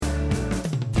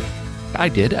I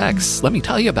did X. Let me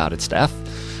tell you about it, Steph.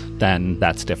 Then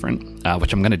that's different,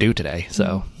 which I'm going to do today.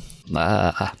 So,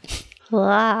 I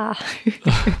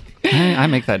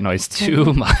make that noise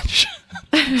too much.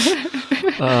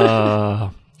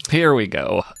 Here we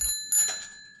go.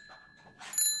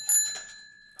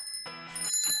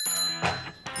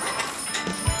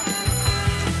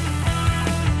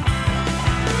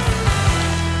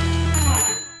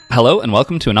 Hello and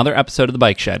welcome to another episode of The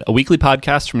Bike Shed, a weekly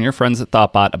podcast from your friends at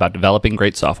Thoughtbot about developing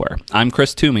great software. I'm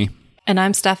Chris Toomey. And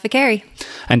I'm Steph Vicari.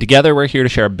 And together we're here to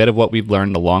share a bit of what we've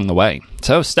learned along the way.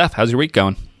 So, Steph, how's your week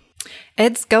going?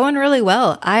 It's going really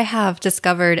well. I have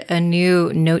discovered a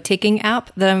new note-taking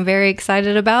app that I'm very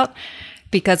excited about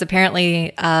because apparently,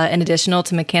 in addition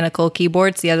to mechanical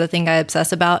keyboards, the other thing I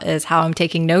obsess about is how I'm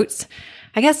taking notes.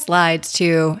 I guess slides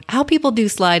too. How people do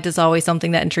slides is always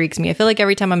something that intrigues me. I feel like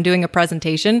every time I'm doing a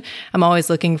presentation, I'm always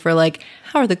looking for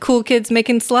how are the cool kids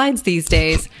making slides these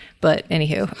days? But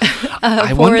anywho.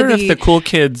 I wonder if the cool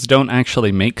kids don't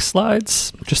actually make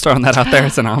slides. Just throwing that out there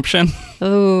as an option.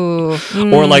 Oh.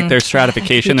 Or like their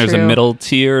stratification. There's a middle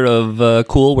tier of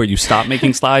cool where you stop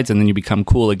making slides and then you become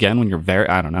cool again when you're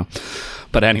I don't know.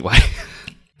 But anyway.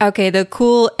 Okay, the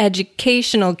cool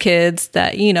educational kids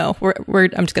that,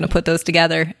 I'm just going to put those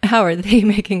together. How are they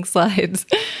making slides?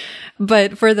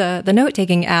 But for the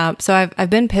note-taking app, so I've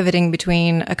been pivoting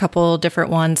between a couple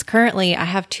different ones. Currently, I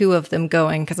have two of them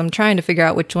going because I'm trying to figure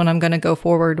out which one I'm going to go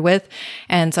forward with.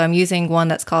 And so I'm using one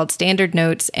that's called Standard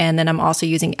Notes, and then I'm also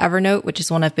using Evernote, which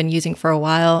is one I've been using for a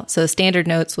while. So Standard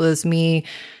Notes was me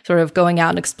sort of going out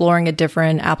and exploring a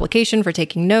different application for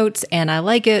taking notes, and I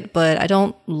like it, but I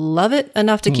don't love it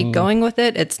enough to keep going with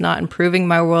it. It's not improving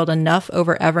my world enough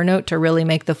over Evernote to really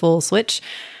make the full switch.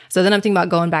 So then I'm thinking about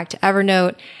going back to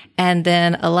Evernote. And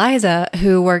then Eliza,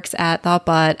 who works at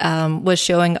Thoughtbot, was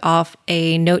showing off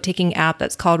a note-taking app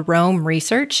that's called Roam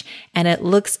Research, and it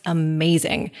looks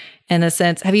amazing. In a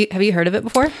sense, have you heard of it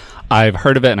before? I've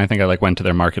heard of it, and I think I went to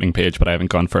their marketing page, but I haven't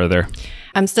gone further.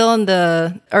 I'm still in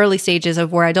the early stages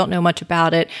of where I don't know much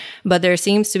about it, but there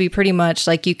seems to be pretty much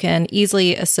you can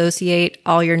easily associate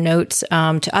all your notes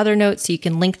to other notes, so you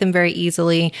can link them very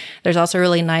easily. There's also a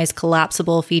really nice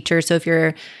collapsible feature, so if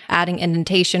you're adding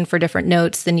indentation for different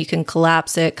notes, then you can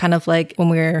collapse it, kind of like when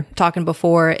we were talking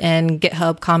before in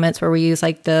GitHub comments where we use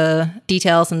the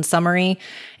details and summary,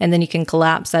 and then you can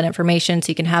collapse that information, so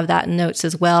you can have that in notes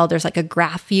as well. There's a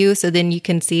graph view, so then you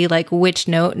can see which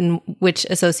note and which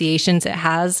associations it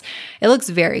has. It looks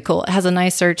very cool. It has a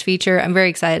nice search feature. I'm very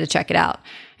excited to check it out.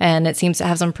 And it seems to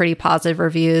have some pretty positive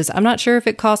reviews. I'm not sure if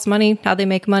it costs money, how they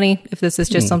make money, if this is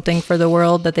just something for the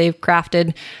world that they've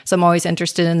crafted. So I'm always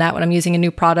interested in that when I'm using a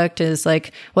new product is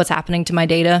what's happening to my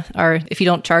data? Or if you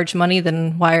don't charge money,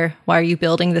 then why are you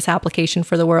building this application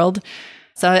for the world?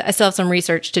 So I still have some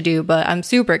research to do, but I'm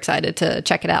super excited to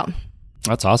check it out.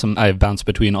 That's awesome. I've bounced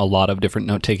between a lot of different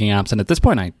note-taking apps, and at this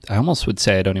point, I almost would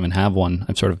say I don't even have one.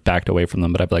 I've sort of backed away from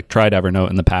them, but I've tried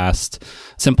Evernote in the past.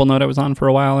 Simple Note I was on for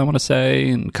a while, I want to say,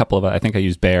 and a couple of, I think I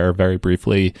used Bear very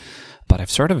briefly, but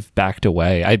I've sort of backed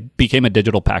away. I became a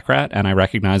digital pack rat, and I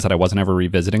recognized that I wasn't ever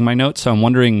revisiting my notes, so I'm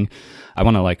wondering, I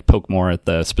want to poke more at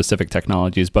the specific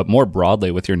technologies, but more broadly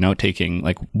with your note-taking,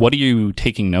 what are you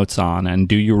taking notes on, and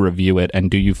do you review it, and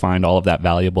do you find all of that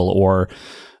valuable, or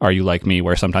are you like me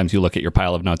where sometimes you look at your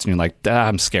pile of notes and you're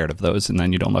I'm scared of those, and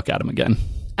then you don't look at them again?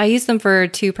 I use them for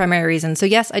two primary reasons. So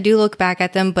yes, I do look back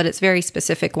at them, but it's very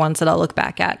specific ones that I'll look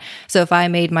back at. So if I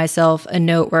made myself a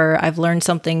note where I've learned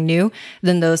something new,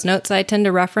 then those notes I tend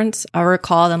to reference, I'll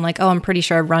recall them oh, I'm pretty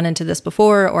sure I've run into this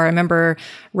before, or I remember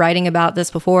writing about this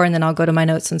before, and then I'll go to my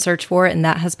notes and search for it, and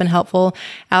that has been helpful.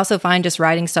 I also find just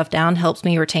writing stuff down helps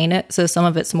me retain it. So some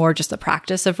of it's more just the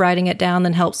practice of writing it down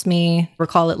than helps me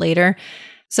recall it later.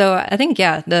 So I think,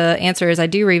 the answer is I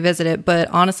do revisit it, but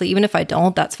honestly, even if I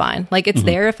don't, that's fine. It's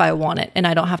there if I want it, and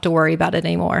I don't have to worry about it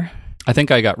anymore. I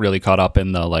think I got really caught up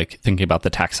in the thinking about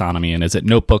the taxonomy and is it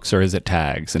notebooks or is it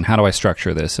tags, and how do I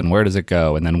structure this and where does it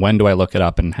go, and then when do I look it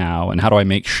up and how do I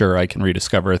make sure I can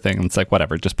rediscover a thing? And it's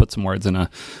whatever, just put some words in a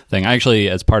thing. I actually,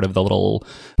 as part of the little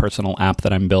personal app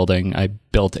that I'm building, I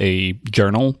built a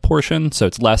journal portion, so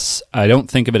it's less, I don't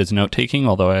think of it as note-taking,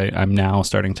 although I'm now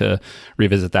starting to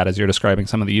revisit that as you're describing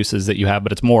some of the uses that you have,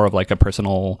 but it's more of a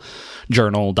personal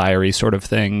journal diary sort of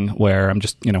thing where I'm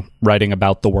just, writing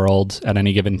about the world at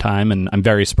any given time. And I'm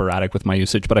very sporadic with my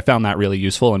usage, but I found that really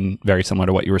useful and very similar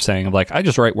to what you were saying of I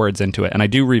just write words into it. And I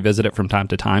do revisit it from time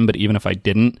to time, but even if I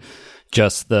didn't,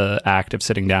 just the act of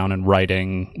sitting down and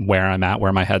writing where I'm at,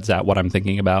 where my head's at, what I'm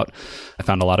thinking about, I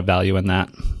found a lot of value in that.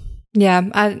 Yeah,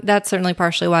 that's certainly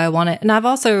partially why I want it. And I've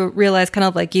also realized, kind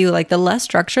of like you, like the less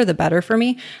structure, the better for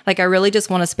me. Like I really just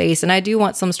want a space, and I do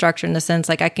want some structure in the sense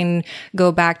like I can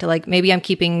go back to like maybe I'm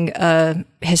keeping a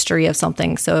history of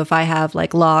something. So if I have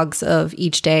like logs of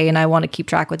each day and I want to keep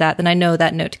track with that, then I know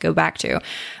that note to go back to.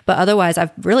 But otherwise,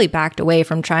 I've really backed away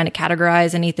from trying to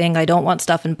categorize anything. I don't want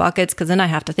stuff in buckets because then I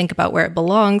have to think about where it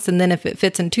belongs. And then if it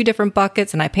fits in two different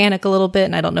buckets and I panic a little bit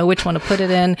and I don't know which one to put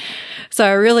it in. So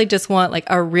I really just want like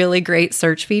a really great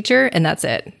search feature, and that's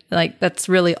it. Like that's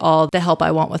really all the help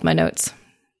I want with my notes,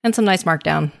 and some nice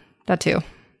markdown, that too.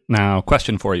 Now,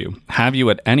 question for you. Have you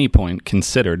at any point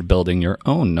considered building your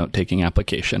own note-taking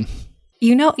application?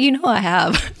 You know I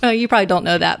have. You probably don't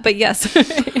know that, but yes.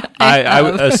 I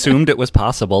assumed it was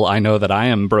possible. I know that I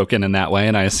am broken in that way,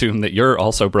 and I assume that you're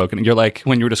also broken. You're like,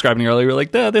 when you were describing it earlier, you're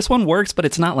like, this one works, but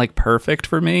it's not like perfect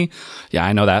for me. Yeah,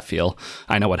 I know that feel.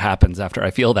 I know what happens after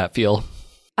I feel that feel.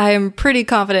 I am pretty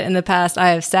confident in the past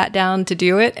I have sat down to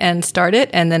do it and start it,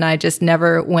 and then I just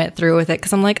never went through with it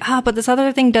because I'm like, but this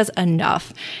other thing does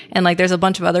enough. And like there's a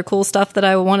bunch of other cool stuff that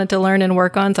I wanted to learn and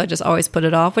work on, so I just always put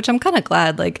it off, which I'm kind of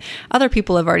glad. Like other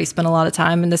people have already spent a lot of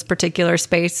time in this particular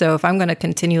space, so if I'm going to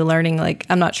continue learning, like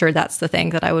I'm not sure that's the thing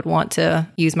that I would want to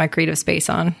use my creative space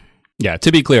on. Yeah,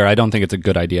 to be clear, I don't think it's a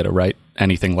good idea to write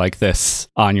anything like this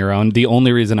on your own. The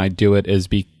only reason I do it is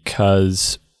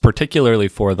because particularly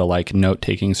for the like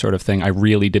note-taking sort of thing, I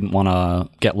really didn't want to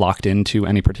get locked into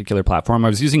any particular platform. I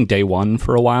was using Day One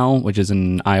for a while, which is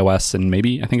an iOS and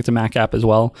maybe I think it's a Mac app as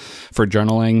well for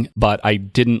journaling, but I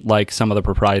didn't like some of the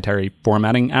proprietary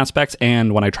formatting aspects.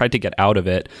 And when I tried to get out of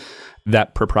it,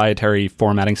 that proprietary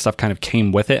formatting stuff kind of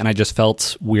came with it, and I just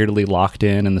felt weirdly locked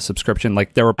in the subscription.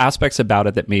 Like there were aspects about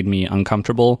it that made me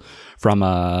uncomfortable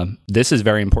from this is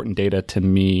very important data to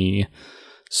me,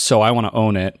 so I want to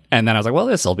own it. And then I was like, well,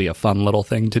 this will be a fun little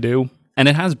thing to do. And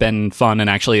it has been fun. And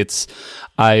actually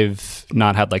I've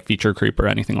not had like feature creep or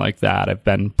anything like that. I've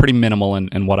been pretty minimal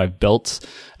in what I've built.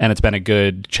 And it's been a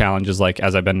good challenge is like,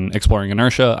 as I've been exploring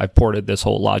Inertia, I've ported this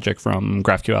whole logic from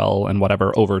GraphQL and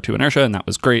whatever over to Inertia. And that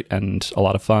was great and a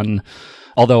lot of fun.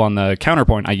 Although on the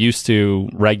counterpoint, I used to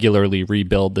regularly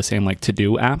rebuild the same like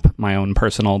to-do app, my own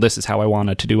personal, this is how I want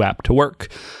a to-do app to work.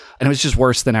 And it was just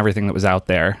worse than everything that was out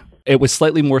there. It was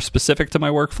slightly more specific to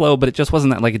my workflow, but it just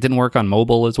wasn't that, like, it didn't work on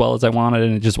mobile as well as I wanted,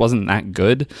 and it just wasn't that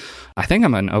good. I think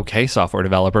I'm an okay software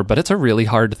developer, but it's a really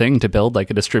hard thing to build,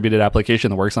 like, a distributed application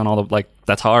that works on all the, like,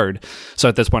 that's hard. So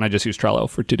at this point, I just use Trello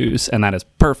for to-dos, and that is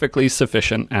perfectly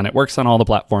sufficient, and it works on all the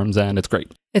platforms, and it's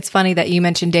great. It's funny that you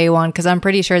mentioned Day One, because I'm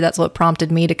pretty sure that's what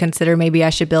prompted me to consider maybe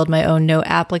I should build my own note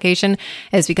application,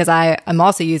 is because I'm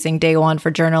also using Day One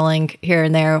for journaling here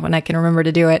and there when I can remember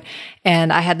to do it.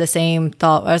 And I had the same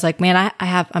thought. I was like, man,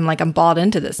 I'm bought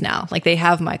into this now. Like they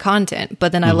have my content,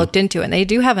 but then I looked into it and they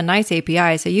do have a nice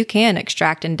API. So you can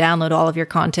extract and download all of your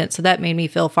content. So that made me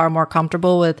feel far more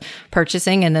comfortable with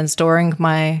purchasing and then storing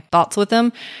my thoughts with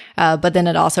them. But then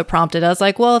it also prompted, I was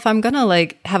like, well, if I'm going to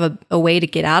like have a way to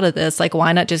get out of this, like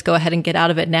why not just go ahead and get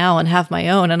out of it now and have my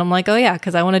own? And I'm like, oh yeah,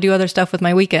 because I want to do other stuff with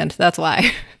my weekend. That's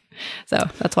why. So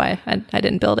that's why I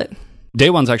didn't build it. Day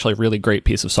One's actually a really great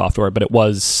piece of software, but it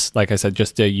was, like I said,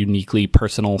 just a uniquely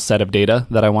personal set of data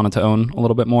that I wanted to own a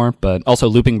little bit more. But also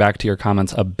looping back to your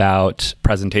comments about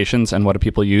presentations and what do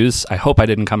people use, I hope I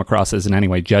didn't come across as in any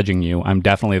way judging you. I'm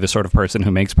definitely the sort of person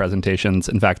who makes presentations.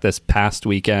 In fact, this past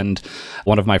weekend,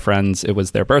 one of my friends, it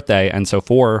was their birthday. And so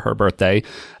for her birthday,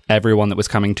 everyone that was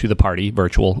coming to the party,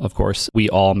 virtual, of course, we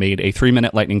all made a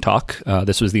 3-minute lightning talk.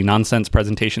 This was the Nonsense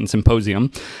Presentation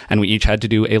Symposium, and we each had to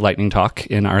do a lightning talk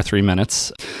in our 3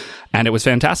 minutes. And it was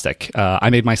fantastic. I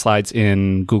made my slides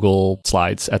in Google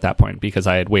Slides at that point because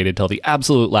I had waited till the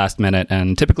absolute last minute.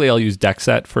 And typically I'll use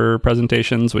DeckSet for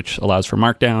presentations, which allows for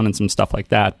Markdown and some stuff like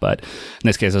that. But in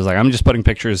this case, I was like, I'm just putting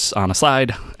pictures on a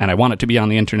slide and I want it to be on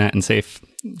the internet and safe,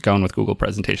 going with Google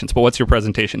Presentations. But what's your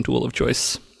presentation tool of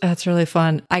choice? That's really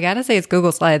fun. I got to say it's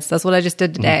Google Slides. That's what I just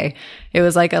did today. It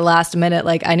was like a last minute,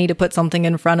 like I need to put something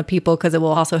in front of people because it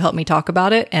will also help me talk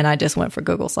about it. And I just went for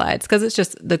Google Slides because it's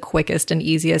just the quickest and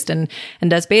easiest and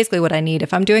does basically what I need.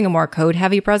 If I'm doing a more code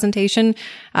heavy presentation,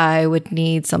 I would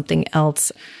need something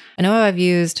else. I know I've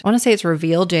used, I want to say it's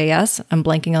Reveal.js. I'm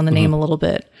blanking on the name a little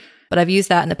bit. But I've used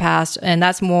that in the past, and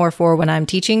that's more for when I'm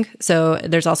teaching. So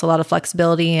there's also a lot of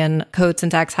flexibility and code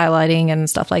syntax highlighting and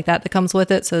stuff like that comes with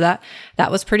it. So that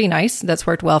was pretty nice. That's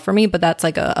worked well for me, but that's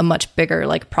like a much bigger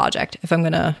like project if I'm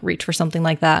going to reach for something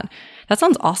like that. That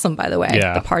sounds awesome, by the way.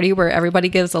 Yeah. The party where everybody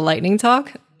gives a lightning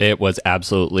talk. It was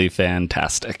absolutely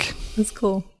fantastic. That's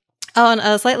cool. On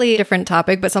a slightly different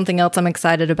topic, but something else I'm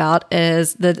excited about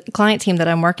is the client team that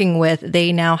I'm working with.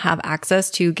 They now have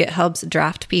access to GitHub's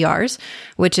draft PRs,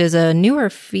 which is a newer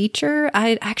feature.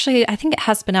 I think it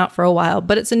has been out for a while,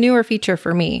 but it's a newer feature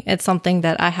for me. It's something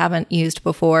that I haven't used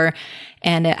before,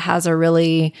 and it has a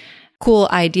really cool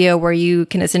idea where you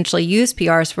can essentially use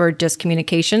PRs for just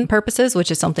communication purposes,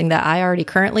 which is something that I already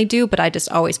currently do, but I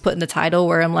just always put in the title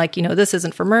where I'm like, this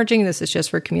isn't for merging, this is just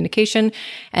for communication.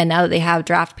 And now that they have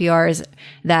draft PRs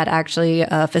that actually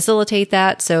facilitate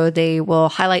that, so they will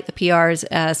highlight the PRs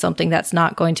as something that's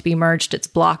not going to be merged. It's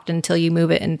blocked until you move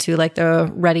it into like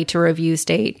the ready to review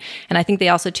state. And I think they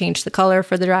also changed the color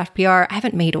for the draft PR. I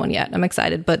haven't made one yet. I'm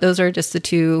excited, but those are just the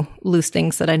two loose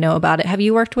things that I know about it. Have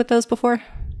you worked with those before?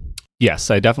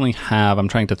 Yes, I definitely have. I'm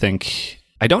trying to think.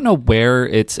 I don't know where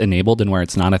it's enabled and where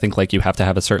it's not. I think like you have to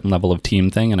have a certain level of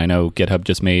team thing. And I know GitHub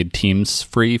just made teams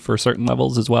free for certain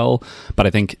levels as well. But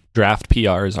I think draft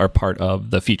PRs are part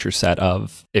of the feature set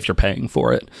of if you're paying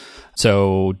for it.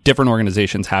 So different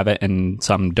organizations have it and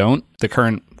some don't. The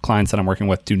current clients that I'm working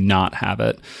with do not have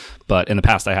it. But in the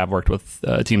past, I have worked with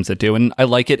teams that do. And I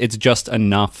like it. It's just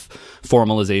enough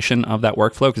formalization of that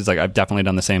workflow. Because like I've definitely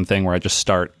done the same thing where I just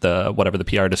start whatever the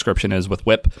PR description is with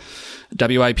WIP.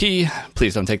 WIP,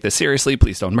 please don't take this seriously.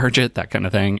 Please don't merge it, that kind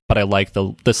of thing. But I like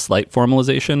the slight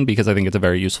formalization because I think it's a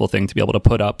very useful thing to be able to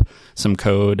put up some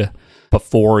code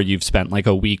before you've spent like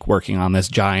a week working on this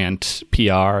giant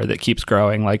PR that keeps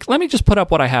growing. Like, let me just put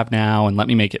up what I have now and let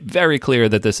me make it very clear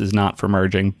that this is not for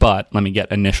merging, but let me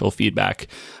get initial feedback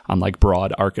on like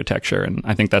broad architecture. And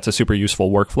I think that's a super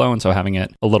useful workflow. And so having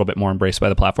it a little bit more embraced by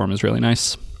the platform is really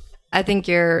nice. I think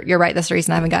you're right. That's the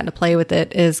reason I haven't gotten to play with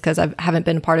it is because I haven't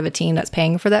been part of a team that's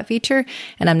paying for that feature.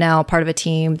 And I'm now part of a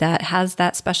team that has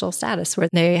that special status where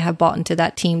they have bought into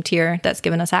that team tier that's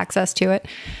given us access to it.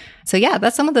 So yeah,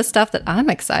 that's some of the stuff that I'm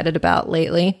excited about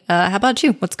lately. How about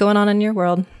you? What's going on in your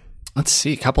world? Let's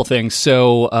see, a couple things.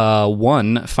 So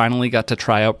one, finally got to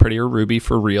try out Prettier Ruby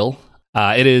for real.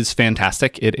 It is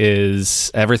fantastic. It is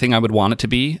everything I would want it to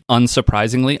be.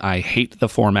 Unsurprisingly, I hate the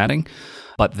formatting,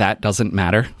 but that doesn't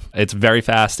matter. It's very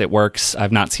fast. It works.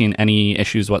 I've not seen any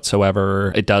issues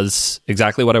whatsoever. It does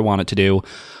exactly what I want it to do.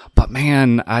 But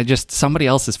man, somebody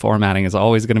else's formatting is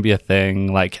always going to be a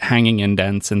thing, like hanging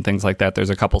indents and things like that. There's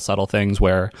a couple subtle things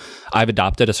where I've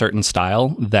adopted a certain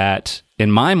style that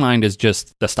in my mind is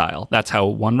just the style. That's how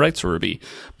one writes Ruby.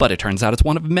 But it turns out it's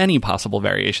one of many possible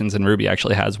variations, and Ruby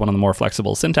actually has one of the more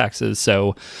flexible syntaxes.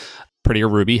 So Prettier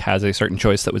Ruby has a certain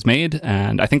choice that was made,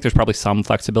 and I think there's probably some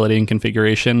flexibility in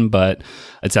configuration, but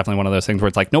it's definitely one of those things where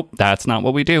it's like, nope, that's not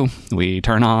what we do. We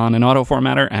turn on an auto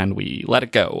formatter and we let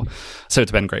it go. So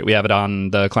it's been great. We have it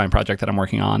on the client project that I'm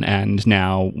working on, and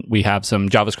now we have some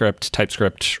JavaScript,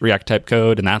 TypeScript, React type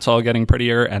code, and that's all getting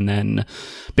prettier, and then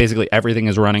basically everything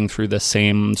is running through the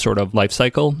same sort of life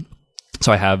cycle.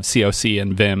 So I have COC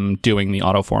and Vim doing the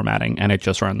auto formatting, and it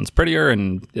just runs prettier,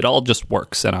 and it all just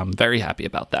works, and I'm very happy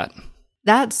about that.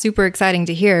 That's super exciting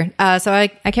to hear. So I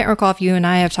can't recall if you and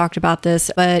I have talked about this,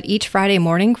 but each Friday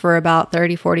morning for about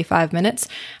 30, 45 minutes,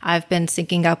 I've been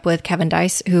syncing up with Kevin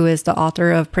Dice, who is the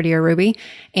author of Prettier Ruby,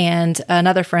 and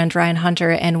another friend, Ryan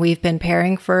Hunter, and we've been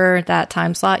pairing for that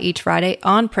time slot each Friday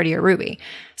on Prettier Ruby.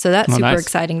 So that's super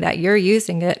exciting that you're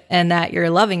using it and that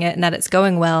you're loving it and that it's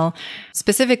going well.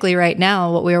 Specifically right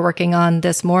now, what we are working on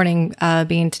this morning,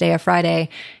 being today a Friday,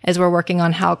 is we're working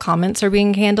on how comments are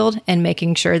being handled and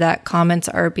making sure that comments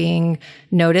are being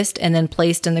noticed and then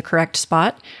placed in the correct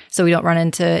spot so we don't run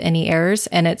into any errors.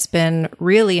 And it's been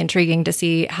really intriguing to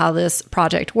see how this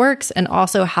project works and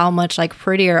also how much like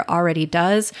Prettier already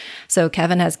does. So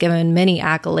Kevin has given many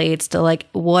accolades to like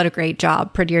what a great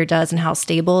job Prettier does and how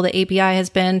stable the API has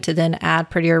been to then add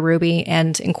Prettier Ruby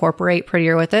and incorporate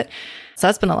Prettier with it. So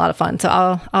that's been a lot of fun.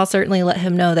 So I'll certainly let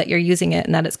him know that you're using it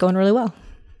and that it's going really well.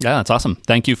 Yeah, that's awesome.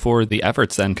 Thank you for the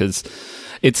efforts then, because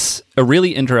it's a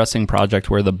really interesting project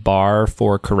where the bar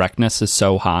for correctness is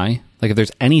so high. Like if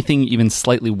there's anything even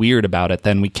slightly weird about it,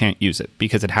 then we can't use it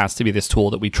because it has to be this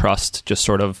tool that we trust just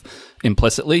sort of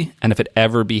implicitly. And if it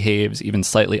ever behaves even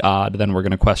slightly odd, then we're going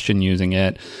to question using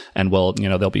it and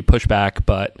there'll be pushback.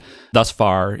 But thus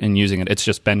far in using it, it's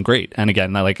just been great. And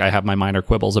again, I have my minor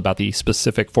quibbles about the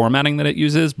specific formatting that it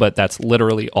uses, but that's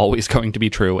literally always going to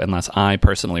be true unless I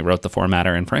personally wrote the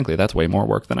formatter. And frankly, that's way more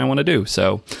work than I want to do.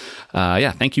 So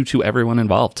thank you to everyone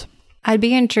involved. I'd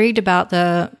be intrigued about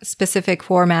the specific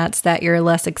formats that you're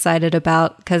less excited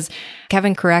about, because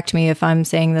Kevin, correct me if I'm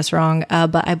saying this wrong,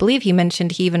 but I believe he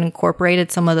mentioned he even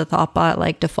incorporated some of the Thoughtbot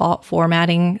like default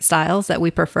formatting styles that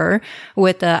we prefer,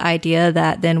 with the idea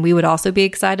that then we would also be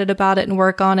excited about it and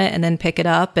work on it and then pick it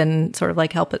up and sort of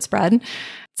like help it spread.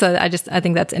 So I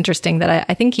think that's interesting that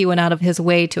I think he went out of his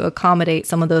way to accommodate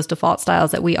some of those default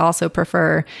styles that we also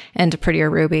prefer into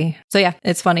Prettier Ruby. So yeah,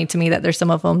 it's funny to me that there's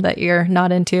some of them that you're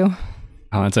not into.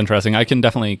 Oh, that's interesting. I can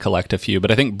definitely collect a few,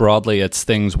 but I think broadly it's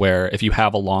things where if you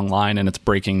have a long line and it's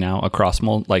breaking now across,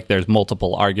 there's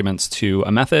multiple arguments to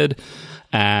a method,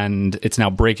 and it's now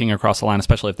breaking across the line,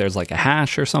 especially if there's like a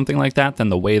hash or something like that, then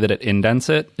the way that it indents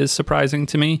it is surprising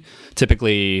to me.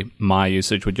 Typically, my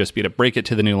usage would just be to break it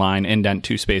to the new line, indent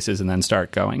 2 spaces, and then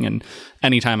start going. And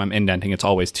anytime I'm indenting, it's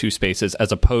always 2 spaces,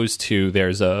 as opposed to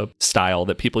there's a style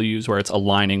that people use where it's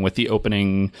aligning with the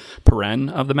opening paren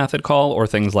of the method call or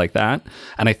things like that.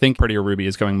 And I think Prettier Ruby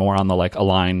is going more on the like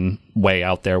align way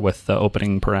out there with the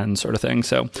opening paren sort of thing.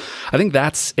 So I think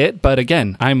that's it. But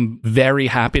again, I'm very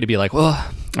happy to be like, well,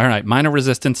 all right, minor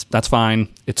resistance, that's fine.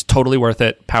 It's totally worth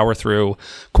it. Power through,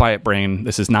 quiet brain.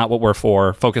 This is not what we're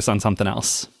for. Focus on something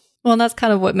else. Well, and that's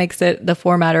kind of what makes it the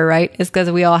formatter, right? Is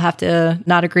because we all have to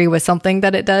not agree with something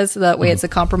that it does. So that way it's a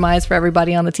compromise for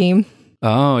everybody on the team.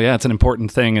 Oh, yeah. It's an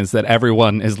important thing is that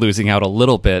everyone is losing out a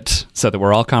little bit so that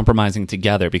we're all compromising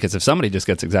together, because if somebody just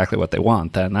gets exactly what they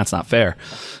want, then that's not fair.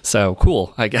 So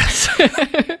cool, I guess.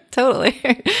 Totally.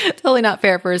 Totally not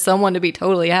fair for someone to be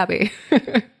totally happy.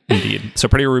 Indeed. So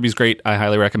Prettier Ruby's great. I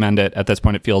highly recommend it. At this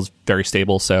point, it feels very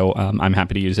stable. So I'm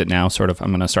happy to use it now. Sort of, I'm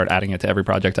going to start adding it to every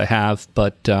project I have.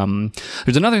 But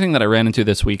there's another thing that I ran into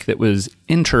this week that was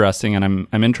interesting, and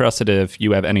I'm interested if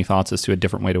you have any thoughts as to a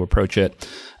different way to approach it.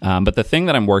 But the thing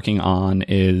that I'm working on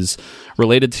is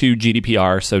related to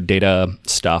GDPR, so data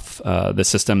stuff. The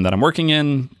system that I'm working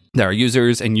in, there are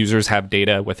users, and users have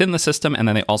data within the system, and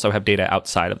then they also have data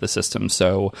outside of the system.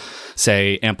 So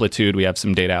say Amplitude, we have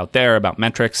some data out there about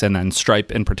metrics, and then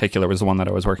Stripe in particular was the one that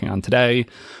I was working on today.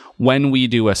 When we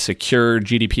do a secure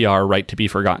GDPR right to be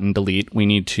forgotten delete, we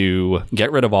need to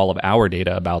get rid of all of our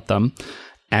data about them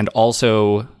and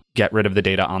also get rid of the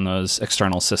data on those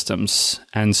external systems.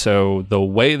 And so the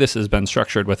way this has been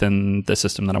structured within the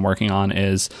system that I'm working on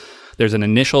is there's an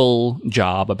initial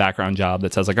job, a background job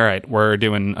that says like, all right, we're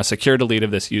doing a secure delete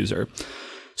of this user.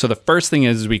 So the first thing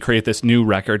is we create this new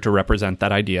record to represent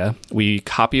that idea. We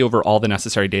copy over all the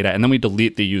necessary data, and then we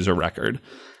delete the user record.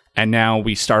 And now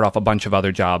we start off a bunch of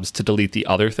other jobs to delete the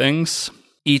other things.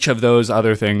 Each of those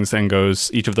other things then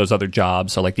goes, each of those other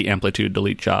jobs, so like the Amplitude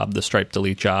delete job, the Stripe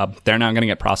delete job, they're now going to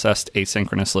get processed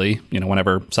asynchronously,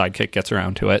 whenever Sidekick gets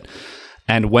around to it.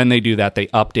 And when they do that, they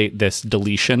update this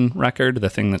deletion record, the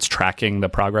thing that's tracking the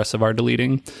progress of our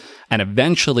deleting. And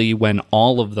eventually, when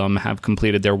all of them have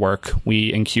completed their work,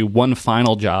 we enqueue one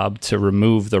final job to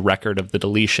remove the record of the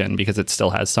deletion because it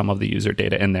still has some of the user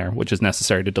data in there, which is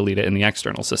necessary to delete it in the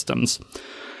external systems.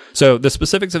 So the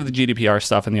specifics of the GDPR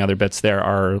stuff and the other bits there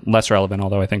are less relevant,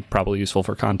 although I think probably useful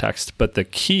for context. But the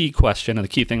key question and the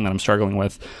key thing that I'm struggling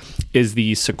with is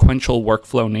the sequential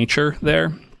workflow nature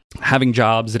there. Having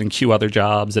jobs that enqueue other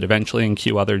jobs, that eventually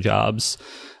enqueue other jobs.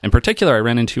 In particular, I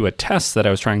ran into a test that I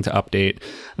was trying to update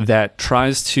that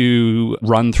tries to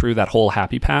run through that whole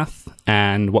happy path.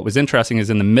 And what was interesting is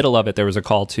in the middle of it, there was a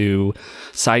call to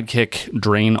Sidekick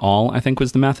drain all, I think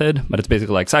was the method. But it's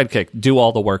basically like, Sidekick, do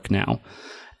all the work now.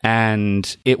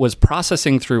 And it was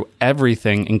processing through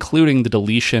everything, including the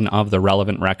deletion of the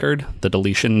relevant record, the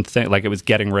deletion thing, like it was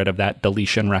getting rid of that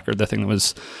deletion record, the thing that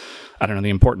was, the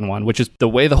important one, which is the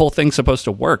way the whole thing's supposed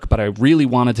to work. But I really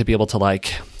wanted to be able to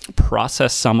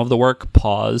process some of the work,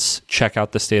 pause, check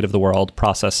out the state of the world,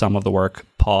 process some of the work,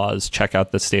 pause, check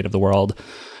out the state of the world.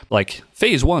 Like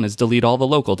phase 1 is delete all the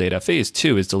local data. Phase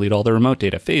 2 is delete all the remote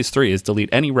data. Phase 3 is delete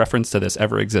any reference to this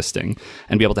ever existing,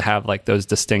 and be able to have those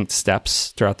distinct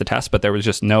steps throughout the test. But there was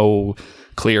just no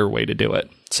clear way to do it.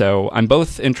 So I'm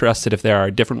both interested if there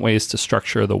are different ways to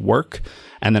structure the work,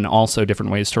 and then also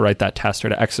different ways to write that test or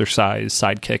to exercise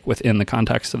Sidekick within the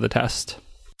context of the test.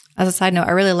 As a side note,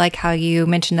 I really like how you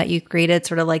mentioned that you created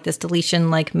sort of like this deletion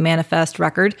manifest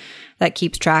record that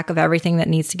keeps track of everything that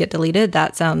needs to get deleted.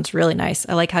 That sounds really nice.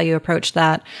 I like how you approach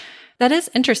that. That is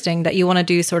interesting that you want to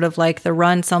do sort of like the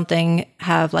run something,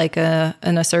 have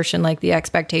an assertion like the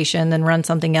expectation, then run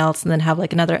something else, and then have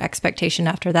another expectation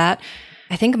after that.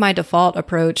 I think my default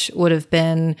approach would have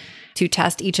been to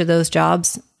test each of those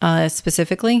jobs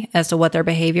specifically as to what their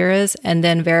behavior is, and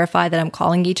then verify that I'm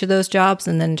calling each of those jobs,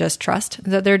 and then just trust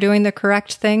that they're doing the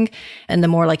correct thing. And the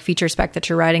more feature spec that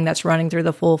you're writing that's running through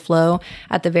the full flow,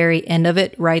 at the very end of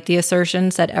it, write the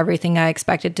assertions that everything I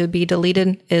expected to be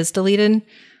deleted is deleted.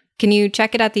 Can you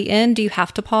check it at the end? Do you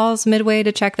have to pause midway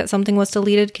to check that something was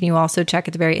deleted? Can you also check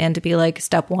at the very end to be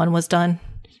step 1 was done,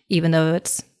 even though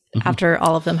it's after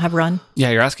all of them have run? Yeah,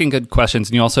 you're asking good questions.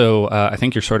 And you also, I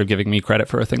think you're sort of giving me credit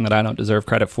for a thing that I don't deserve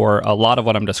credit for. A lot of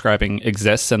what I'm describing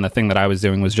exists. And the thing that I was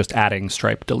doing was just adding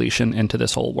stripe deletion into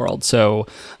this whole world. So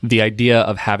the idea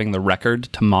of having the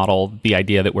record to model the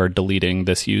idea that we're deleting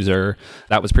this user,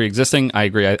 that was pre-existing. I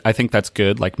agree. I think that's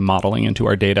good, like modeling into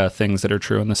our data things that are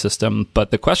true in the system.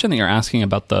 But the question that you're asking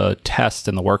about the test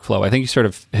and the workflow, I think you sort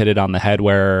of hit it on the head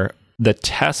where the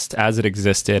test as it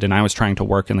existed, and I was trying to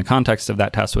work in the context of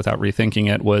that test without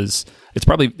rethinking it, it's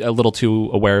probably a little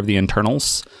too aware of the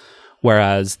internals.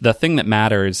 Whereas the thing that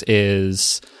matters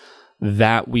is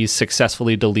that we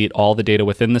successfully delete all the data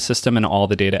within the system and all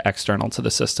the data external to the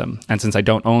system. And since I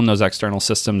don't own those external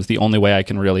systems, the only way I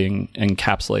can really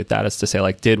encapsulate that is to say,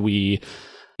 like, did we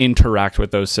interact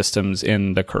with those systems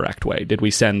in the correct way? Did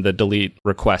we send the delete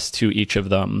request to each of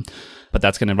them? But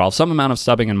that's going to involve some amount of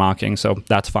stubbing and mocking. So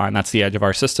that's fine. That's the edge of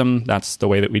our system. That's the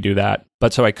way that we do that.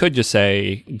 But so I could just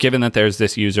say, given that there's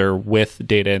this user with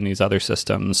data in these other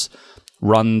systems,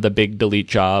 run the big delete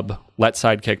job, let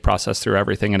Sidekick process through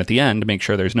everything. And at the end, make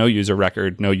sure there's no user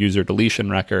record, no user deletion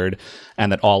record,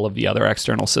 and that all of the other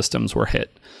external systems were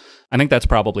hit. I think that's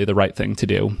probably the right thing to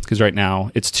do, because right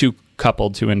now it's too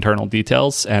coupled to internal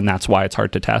details. And that's why it's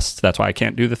hard to test. That's why I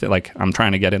can't do the thing. Like, I'm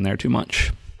trying to get in there too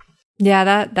much.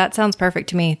 Yeah, that sounds perfect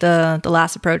to me, the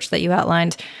last approach that you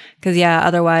outlined. Because, yeah,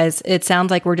 otherwise it sounds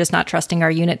like we're just not trusting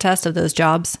our unit test of those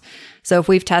jobs. So if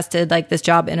we've tested, like, this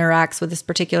job interacts with this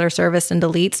particular service and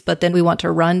deletes, but then we want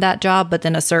to run that job, but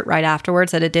then assert right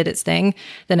afterwards that it did its thing,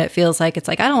 then it feels like it's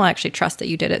like, I don't actually trust that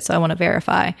you did it, so I want to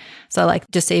verify. So, like,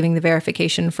 just saving the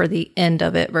verification for the end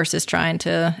of it versus trying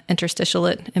to interstitial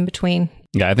it in between.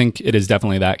 Yeah, I think it is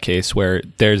definitely that case where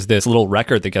there's this little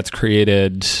record that gets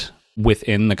created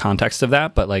within the context of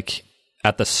that, but like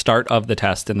at the start of the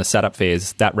test in the setup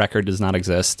phase, that record does not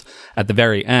exist. At the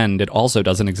very end, it also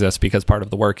doesn't exist because part of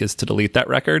the work is to delete that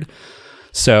record.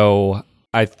 So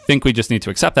I think we just need to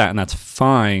accept that, and that's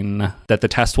fine, that the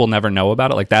test will never know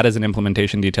about it. Like, that is an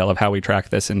implementation detail of how we track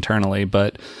this internally.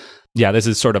 But yeah, this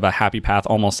is sort of a happy path,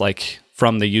 almost like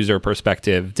from the user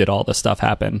perspective, did all this stuff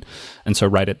happen? And so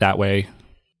write it that way.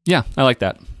 Yeah, I like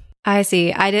that. I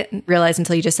see. I didn't realize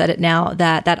until you just said it now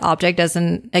that that object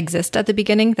doesn't exist at the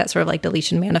beginning, that sort of like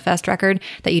deletion manifest record,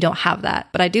 that you don't have that.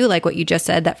 But I do like what you just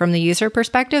said, that from the user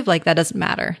perspective, like, that doesn't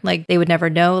matter. Like, they would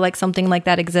never know like something like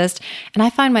that exists. And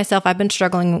I find myself, I've been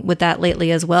struggling with that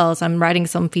lately as well, as I'm writing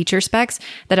some feature specs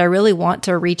that I really want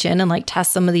to reach in and like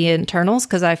test some of the internals.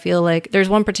 Cause I feel like there's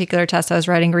one particular test I was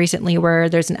writing recently where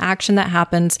there's an action that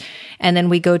happens and then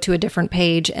we go to a different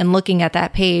page, and looking at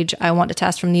that page, I want to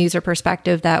test from the user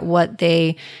perspective that what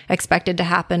they expected to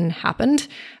happen happened,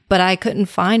 but I couldn't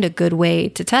find a good way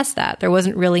to test that. There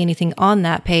wasn't really anything on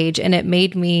that page, and it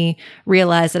made me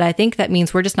realize that I think that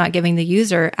means we're just not giving the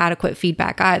user adequate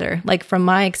feedback either. Like, from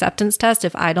my acceptance test,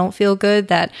 if I don't feel good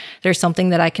that there's something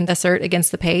that I can assert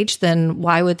against the page, then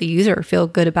why would the user feel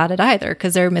good about it either?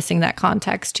 Because they're missing that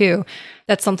context too.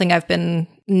 That's something I've been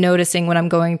noticing when I'm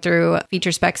going through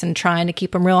feature specs and trying to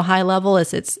keep them real high level,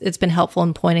 is it's been helpful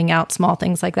in pointing out small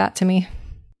things like that to me.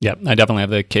 Yeah, I definitely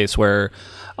have the case where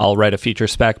I'll write a feature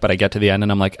spec, but I get to the end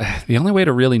and I'm like, the only way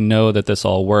to really know that this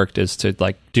all worked is to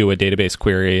like do a database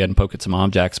query and poke at some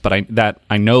objects. But I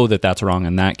know that that's wrong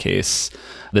in that case.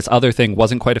 This other thing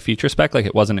wasn't quite a feature spec, like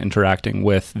it wasn't interacting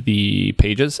with the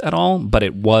pages at all, but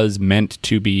it was meant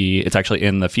to be, it's actually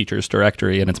in the features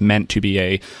directory, and it's meant to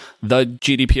be the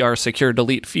GDPR secure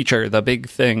delete feature, the big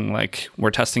thing. Like,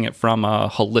 we're testing it from a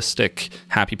holistic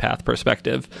happy path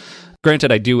perspective.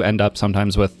 Granted, I do end up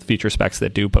sometimes with feature specs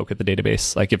that do poke at the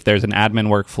database. Like, if there's an admin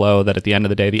workflow that at the end of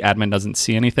the day, the admin doesn't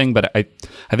see anything. But I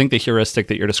think the heuristic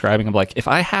that you're describing of like, if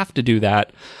I have to do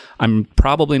that, I'm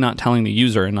probably not telling the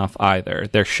user enough either.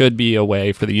 There should be a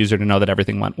way for the user to know that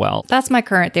everything went well. That's my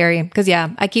current theory. Because, yeah,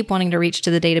 I keep wanting to reach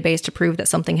to the database to prove that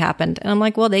something happened. And I'm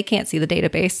like, well, they can't see the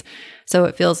database. So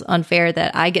it feels unfair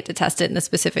that I get to test it in a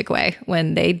specific way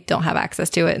when they don't have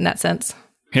access to it in that sense.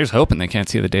 Here's hoping they can't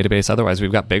see the database. Otherwise, we've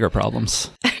got bigger problems.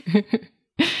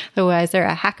 Otherwise, they're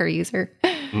a hacker user.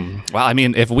 Well, I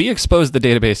mean, if we expose the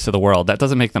database to the world, that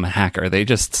doesn't make them a hacker.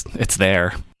 It's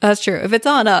there. That's true. If it's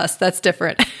on us, that's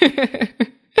different.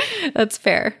 That's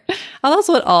fair. Well, that's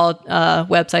what all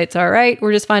websites are, right?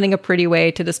 We're just finding a pretty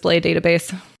way to display a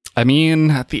database. I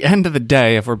mean, at the end of the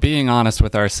day, if we're being honest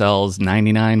with ourselves,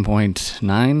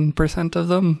 99.9% of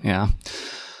them, yeah.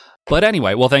 But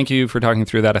anyway, well, thank you for talking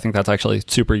through that. I think that's actually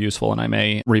super useful, and I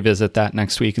may revisit that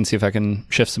next week and see if I can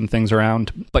shift some things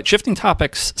around. But shifting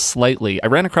topics slightly, I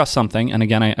ran across something, and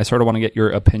again, I sort of want to get your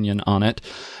opinion on it.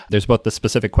 There's both the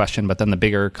specific question, but then the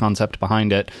bigger concept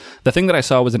behind it. The thing that I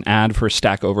saw was an ad for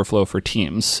Stack Overflow for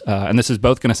Teams. And this is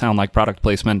both going to sound like product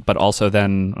placement, but also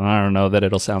then, I don't know that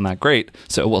it'll sound that great.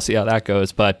 So we'll see how that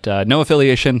goes. But no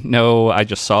affiliation, no, I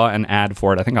just saw an ad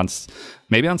for it, I think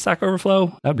maybe on Stack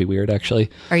Overflow. That'd be weird, actually.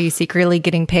 Are you secretly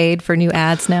getting paid for new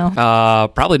ads now?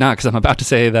 Probably not, because I'm about to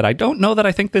say that I don't know that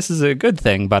I think this is a good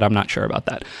thing, but I'm not sure about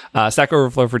that. Stack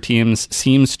Overflow for Teams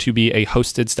seems to be a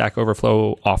hosted Stack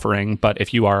Overflow offering, but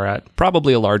if you are at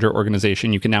probably a larger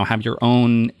organization, you can now have your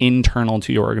own internal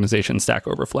to your organization Stack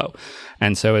Overflow.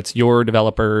 And so it's your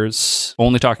developers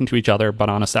only talking to each other, but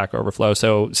on a Stack Overflow.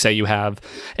 So say you have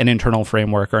an internal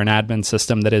framework or an admin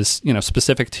system that is,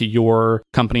 specific to your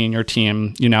company and your team.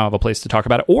 You now have a place to talk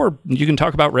about it, or you can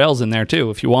talk about Rails in there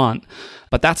too if you want.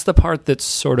 But that's the part that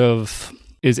sort of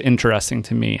is interesting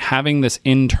to me. Having this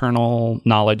internal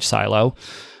knowledge silo,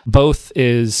 both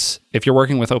is, if you're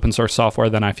working with open source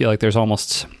software, then I feel like there's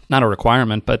almost not a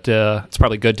requirement, but it's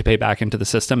probably good to pay back into the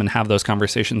system and have those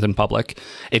conversations in public.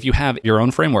 If you have your own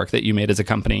framework that you made as a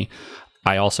company,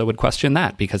 I also would question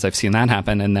that, because I've seen that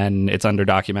happen, and then it's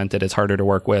underdocumented, it's harder to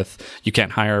work with, you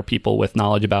can't hire people with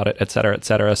knowledge about it, et cetera, et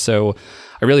cetera. So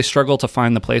I really struggle to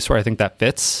find the place where I think that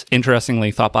fits.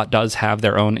 Interestingly, Thoughtbot does have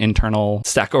their own internal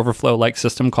Stack Overflow-like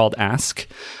system called Ask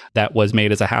that was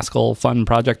made as a Haskell fun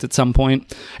project at some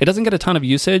point. It doesn't get a ton of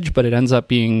usage, but it ends up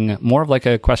being more of like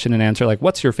a question and answer, like,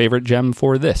 what's your favorite gem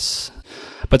for this?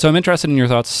 But so I'm interested in your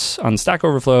thoughts on Stack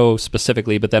Overflow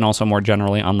specifically, but then also more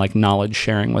generally on like knowledge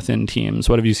sharing within teams.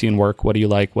 What have you seen work? What do you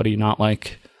like? What do you not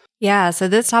like? Yeah, so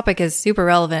this topic is super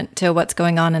relevant to what's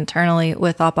going on internally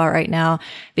with Thoughtbot right now,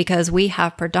 because we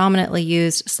have predominantly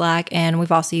used Slack, and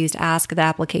we've also used Ask, the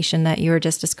application that you were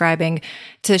just describing,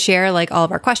 to share like all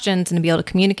of our questions and to be able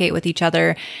to communicate with each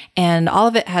other. And all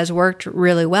of it has worked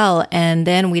really well. And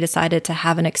then we decided to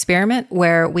have an experiment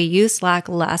where we use Slack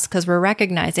less, because we're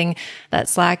recognizing that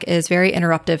Slack is very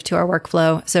interruptive to our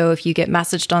workflow. So if you get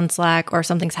messaged on Slack or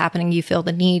something's happening, you feel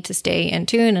the need to stay in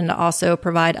tune and to also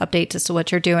provide updates as to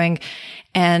what you're doing.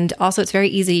 And also, it's very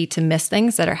easy to miss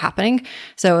things that are happening.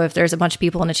 So if there's a bunch of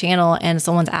people in a channel and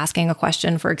someone's asking a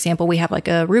question, for example, we have like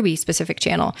a Ruby specific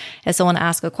channel. If someone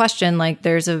asks a question, like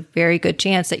there's a very good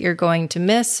chance that you're going to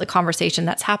miss a conversation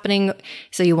that's happening.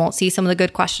 So you won't see some of the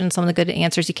good questions, some of the good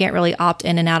answers. You can't really opt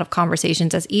in and out of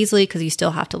conversations as easily because you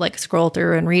still have to like scroll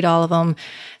through and read all of them.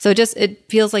 So it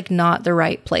feels like not the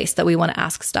right place that we want to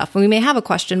ask stuff. We may have a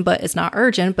question, but it's not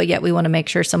urgent, but yet we want to make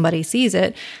sure somebody sees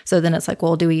it. So then it's like,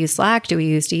 well, do we use Slack? Do we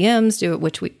use DMs?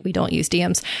 Which we don't use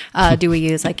DMs. Do we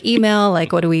use like email?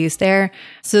 Like what do we use there?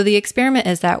 So the experiment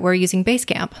is that we're using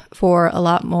Basecamp for a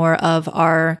lot more of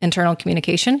our internal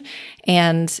communication.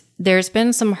 And there's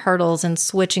been some hurdles in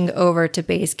switching over to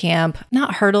Basecamp.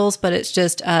 Not hurdles, but it's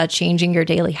just changing your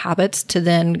daily habits to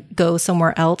then go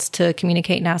somewhere else to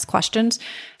communicate and ask questions.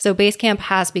 So Basecamp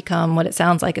has become what it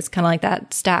sounds like. It's kind of like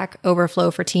that Stack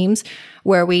Overflow for Teams,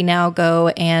 where we now go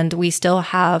and we still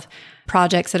have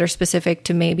projects that are specific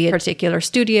to maybe a particular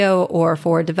studio or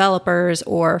for developers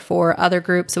or for other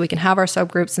groups. So we can have our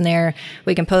subgroups in there.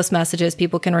 We can post messages.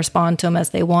 People can respond to them as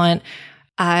they want.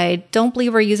 I don't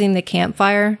believe we're using the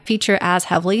campfire feature as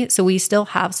heavily. So we still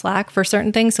have Slack for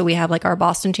certain things. So we have like our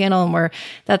Boston channel, and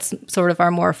that's sort of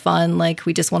our more fun, like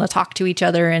we just want to talk to each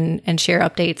other and share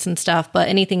updates and stuff. But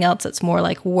anything else that's more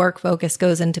like work focused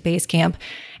goes into Basecamp.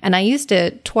 And I used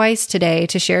it twice today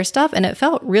to share stuff, and it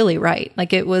felt really right.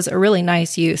 Like it was a really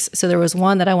nice use. So there was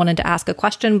one that I wanted to ask a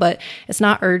question, but it's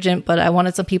not urgent, but I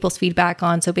wanted some people's feedback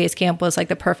on. So Basecamp was like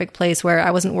the perfect place where I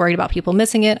wasn't worried about people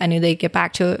missing it. I knew they'd get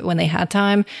back to it when they had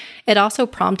time. It also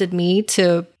prompted me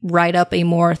to write up a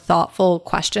more thoughtful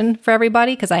question for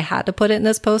everybody, because I had to put it in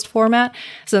this post format.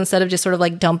 So instead of just sort of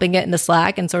like dumping it into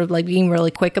Slack and sort of like being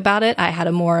really quick about it, I had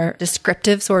a more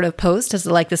descriptive sort of post as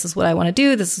to like, this is what I want to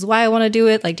do. This is why I want to do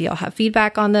it. Like, do y'all have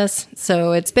feedback on this?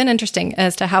 So it's been interesting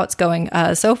as to how it's going.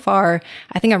 So far,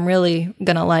 I think I'm really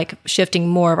going to like shifting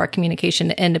more of our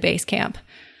communication into Basecamp.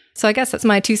 So I guess that's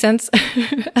my 2 cents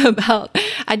about,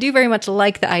 I do very much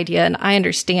like the idea, and I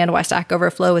understand why Stack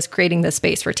Overflow is creating this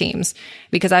space for teams,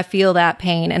 because I feel that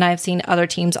pain. And I've seen other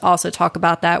teams also talk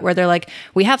about that, where they're like,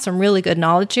 we have some really good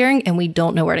knowledge sharing and we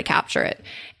don't know where to capture it.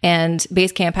 And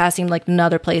Basecamp has seemed like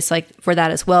another place like for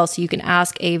that as well. So you can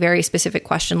ask a very specific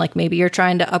question, like maybe you're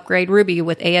trying to upgrade Ruby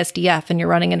with ASDF and you're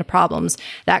running into problems.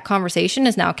 That conversation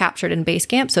is now captured in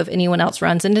Basecamp. So if anyone else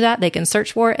runs into that, they can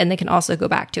search for it and they can also go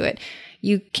back to it.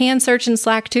 You can search in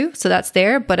Slack too, so that's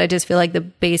there, but I just feel like the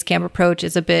Basecamp approach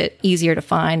is a bit easier to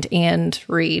find and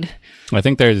read. I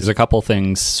think there's a couple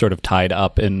things sort of tied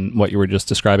up in what you were just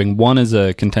describing. One is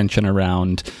a contention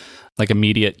around like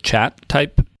immediate chat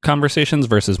type conversations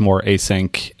versus more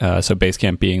async. So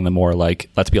Basecamp being the more like,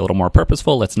 let's be a little more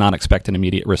purposeful. Let's not expect an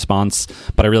immediate response.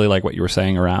 But I really like what you were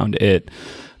saying around it.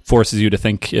 Forces you to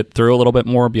think it through a little bit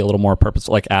more, be a little more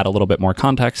purposeful, like add a little bit more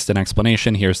context and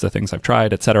explanation. Here's the things I've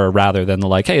tried, etc. Rather than the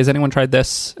like, hey, has anyone tried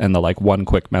this? And the like one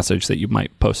quick message that you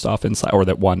might post off in Slack, or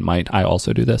that one might, I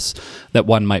also do this, that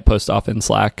one might post off in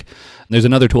Slack. There's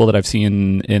another tool that I've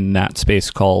seen in that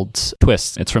space called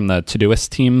Twist. It's from the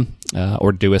Todoist team,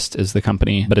 or Doist is the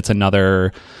company, but it's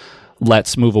another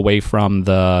let's move away from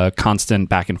the constant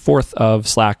back and forth of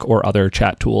Slack or other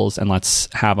chat tools, and let's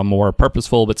have a more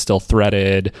purposeful but still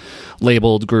threaded,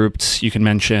 labeled, grouped, you can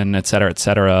mention, et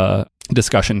cetera,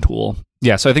 discussion tool.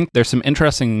 Yeah, so I think there's some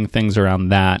interesting things around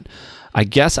that. I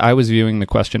guess I was viewing the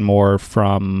question more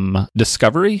from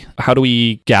discovery. How do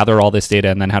we gather all this data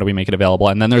and then how do we make it available?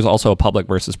 And then there's also a public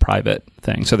versus private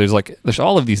thing. So there's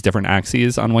all of these different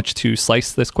axes on which to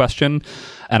slice this question.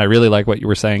 And I really like what you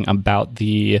were saying about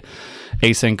the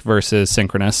async versus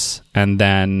synchronous. And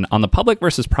then on the public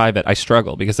versus private, I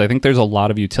struggle because I think there's a lot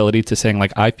of utility to saying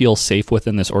like, I feel safe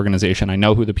within this organization. I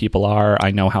know who the people are.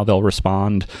 I know how they'll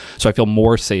respond. So I feel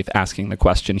more safe asking the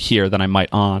question here than I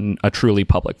might on a truly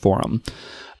public forum.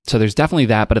 So there's definitely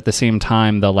that, but at the same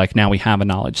time, the like, now we have a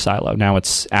knowledge silo. Now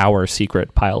it's our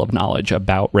secret pile of knowledge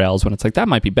about Rails, when it's like, that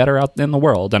might be better out in the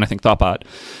world. And I think Thoughtbot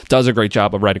does a great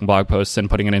job of writing blog posts and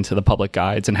putting it into the public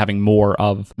guides and having more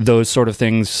of those sort of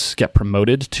things get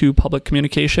promoted to public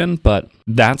communication. But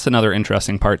that's another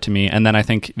interesting part to me. And then I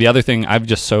think the other thing, I've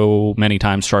just so many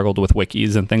times struggled with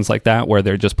wikis and things like that, where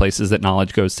they're just places that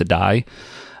knowledge goes to die.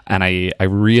 And I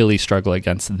really struggle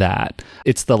against that.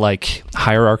 It's the like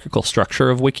hierarchical structure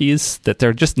of wikis that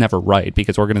they're just never right,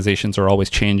 because organizations are always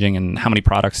changing, and how many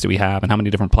products do we have and how many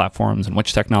different platforms and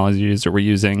which technologies are we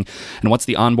using and what's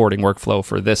the onboarding workflow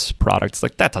for this product. It's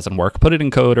like, that doesn't work. Put it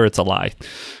in code or it's a lie.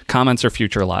 Comments are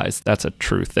future lies. That's a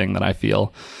true thing that I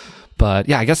feel. But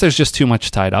yeah, I guess there's just too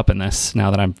much tied up in this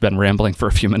now that I've been rambling for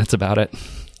a few minutes about it.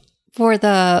 For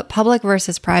the public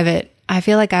versus private, I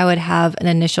feel like I would have an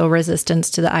initial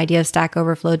resistance to the idea of Stack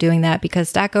Overflow doing that, because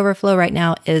Stack Overflow right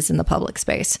now is in the public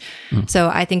space. So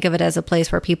I think of it as a place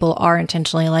where people are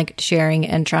intentionally like sharing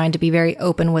and trying to be very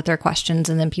open with their questions,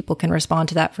 and then people can respond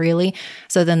to that freely.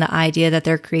 So then the idea that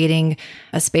they're creating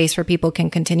a space where people can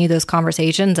continue those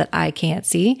conversations that I can't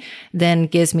see then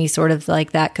gives me sort of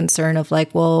like that concern of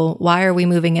like, well, why are we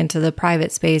moving into the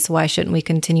private space? Why shouldn't we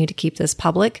continue to keep this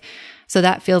public? So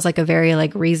that feels like a very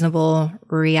like reasonable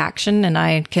reaction, and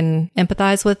I can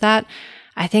empathize with that.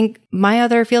 I think my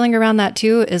other feeling around that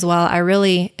too is, while I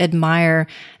really admire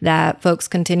that folks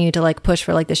continue to like push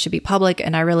for like this should be public,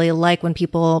 and I really like when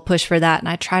people push for that, and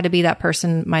I try to be that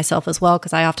person myself as well,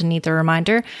 because I often need the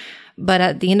reminder. But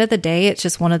at the end of the day, it's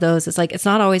just one of those, it's like, it's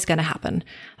not always going to happen.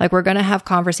 Like, we're going to have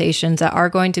conversations that are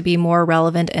going to be more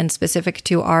relevant and specific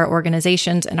to our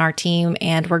organizations and our team,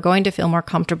 and we're going to feel more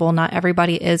comfortable. Not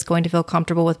everybody is going to feel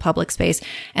comfortable with public space,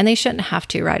 and they shouldn't have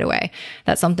to right away.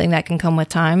 That's something that can come with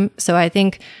time. So I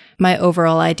think my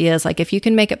overall idea is like, if you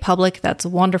can make it public, that's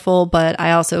wonderful. But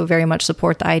I also very much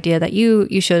support the idea that you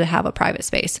should have a private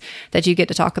space that you get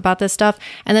to talk about this stuff.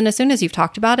 And then as soon as you've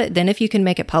talked about it, then if you can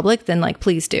make it public, then like,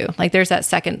 please do. Like, there's that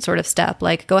second sort of step,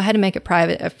 like, go ahead and make it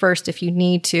private at first if you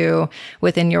need to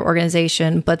within your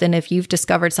organization. But then if you've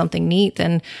discovered something neat,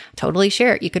 then totally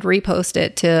share it. You could repost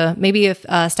it to maybe if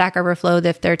Stack Overflow,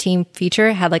 if their team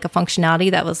feature had like a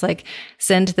functionality that was like,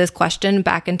 send this question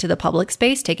back into the public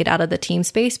space, take it out of the team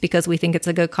space, because we think it's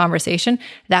a good conversation.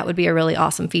 That would be a really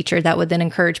awesome feature that would then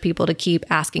encourage people to keep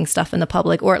asking stuff in the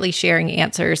public, or at least sharing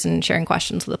answers and sharing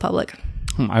questions with the public.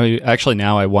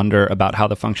 I wonder about how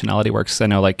the functionality works. I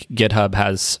know like GitHub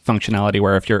has functionality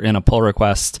where if you're in a pull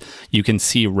request, you can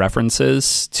see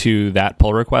references to that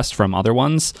pull request from other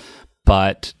ones.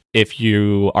 But if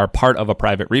you are part of a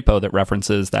private repo that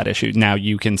references that issue, now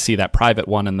you can see that private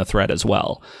one in the thread as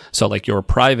well. So like, your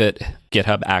private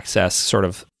GitHub access sort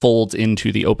of folds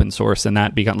into the open source, and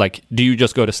that becomes like, do you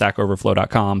just go to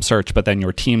stackoverflow.com, search, but then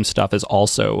your team stuff is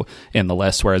also in the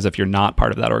list? Whereas if you're not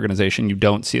part of that organization, you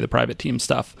don't see the private team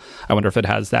stuff. I wonder if it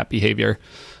has that behavior.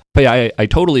 But yeah, I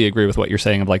totally agree with what you're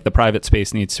saying of like the private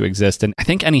space needs to exist. And I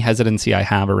think any hesitancy I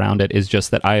have around it is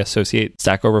just that I associate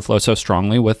Stack Overflow so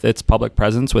strongly with its public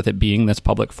presence, with it being this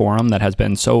public forum that has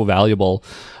been so valuable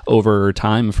over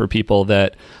time for people,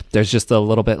 that there's just a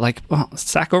little bit like, well,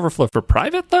 Stack Overflow for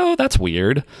private though? That's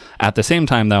weird. At the same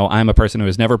time though, I'm a person who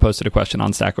has never posted a question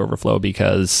on Stack Overflow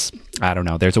because, I don't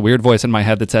know, there's a weird voice in my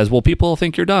head that says, well, people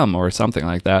think you're dumb or something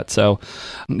like that. So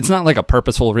it's not like a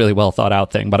purposeful, really well thought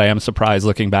out thing, but I am surprised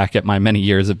looking back at my many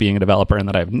years of being a developer and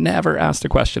that I've never asked a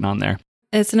question on there.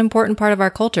 It's an important part of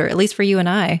our culture, at least for you and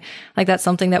I. Like that's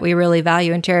something that we really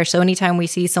value and cherish. So anytime we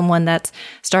see someone that's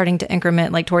starting to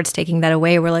increment like towards taking that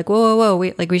away, we're like, whoa,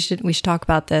 we should talk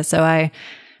about this. So I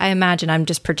imagine I'm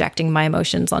just projecting my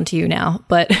emotions onto you now,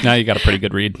 but now you got a pretty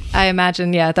good read. I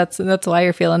imagine, yeah, that's why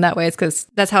you're feeling that way. It's because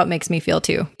that's how it makes me feel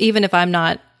too. Even if I'm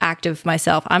not active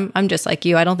myself, I'm just like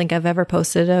you. I don't think I've ever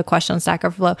posted a question on Stack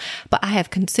Overflow, but I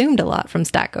have consumed a lot from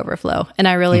Stack Overflow, and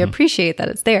I really appreciate that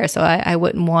it's there. So I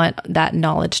wouldn't want that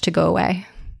knowledge to go away.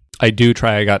 I do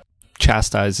try. I got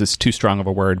chastised is too strong of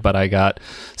a word, but I got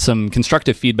some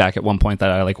constructive feedback at one point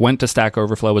that I like went to Stack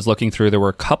Overflow, was looking through. There were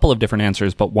a couple of different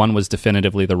answers, but one was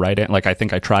definitively the right answer. Like I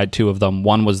think I tried two of them.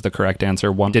 One was the correct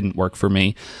answer. One didn't work for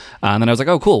me. And then I was like,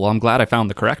 oh, cool. Well, I'm glad I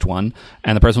found the correct one.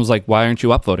 And the person was like, why aren't you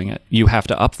upvoting it? You have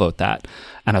to upvote that.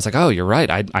 And I was like, oh, you're right.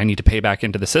 I need to pay back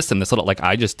into the system. This little, like,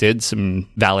 I just did some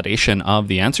validation of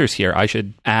the answers here. I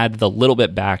should add the little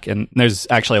bit back. And there's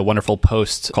actually a wonderful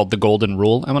post called The Golden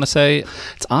Rule, I want to say.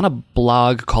 It's on a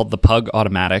blog called The Pug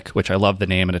Automatic, which I love the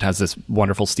name. And it has this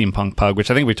wonderful steampunk pug,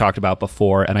 which I think we talked about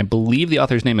before. And I believe the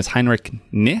author's name is Heinrich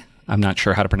Nye. I'm not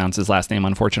sure how to pronounce his last name,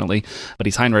 unfortunately, but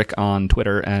he's Heinrich on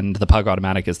Twitter, and The Pug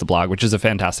Automatic is the blog, which is a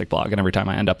fantastic blog. And every time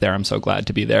I end up there, I'm so glad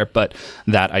to be there. But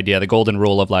that idea, the golden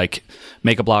rule of like,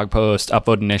 make a blog post,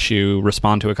 upvote an issue,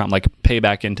 respond to a comment, like pay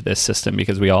back into this system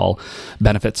because we all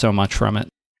benefit so much from it.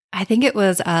 I think it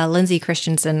was Lindsay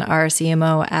Christensen, our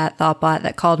CMO at Thoughtbot,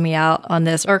 that called me out on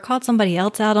this, or called somebody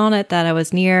else out on it that I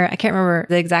was near. I can't remember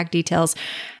the exact details,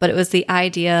 but it was the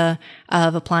idea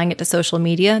of applying it to social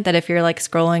media, that if you're like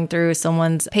scrolling through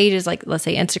someone's pages, like let's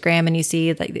say Instagram, and you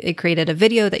see that it created a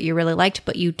video that you really liked,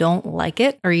 but you don't like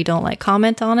it, or you don't like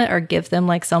comment on it or give them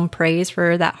like some praise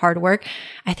for that hard work.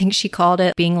 I think she called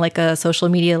it being like a social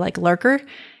media like lurker,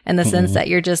 in the sense that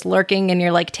you're just lurking and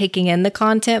you're like taking in the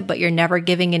content, but you're never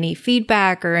giving any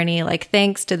feedback or any like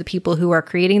thanks to the people who are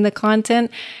creating the content.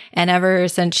 And ever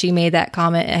since she made that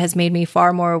comment, it has made me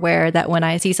far more aware that when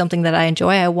I see something that I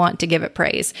enjoy, I want to give it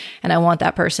praise. And I want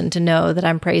that person to know that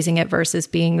I'm praising it versus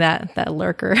being that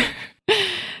lurker.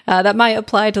 That might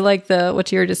apply to like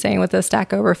what you were just saying with the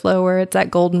Stack Overflow, where it's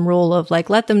that golden rule of like,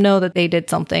 let them know that they did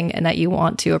something and that you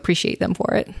want to appreciate them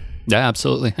for it. Yeah,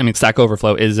 absolutely. I mean, Stack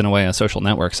Overflow is in a way a social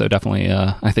network, so definitely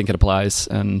I think it applies.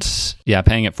 And yeah,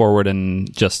 paying it forward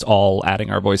and just all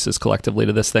adding our voices collectively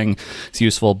to this thing is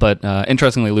useful. But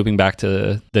interestingly, looping back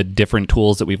to the different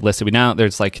tools that we've listed,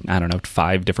 there's like, I don't know,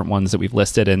 5 different ones that we've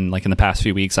listed. And like in the past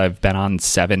few weeks, I've been on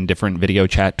 7 different video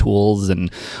chat tools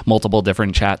and multiple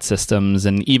different chat systems.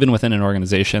 And even within an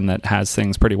organization that has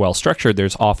things pretty well structured,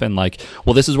 there's often like,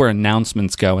 well, this is where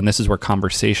announcements go, and this is where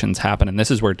conversations happen, and this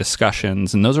is where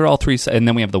discussions, and those are all 3, and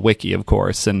then we have the wiki, of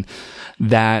course, and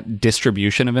that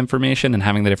distribution of information and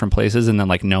having the different places and then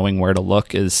like knowing where to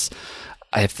look is,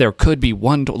 if there could be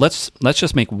one, let's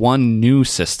just make one new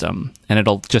system and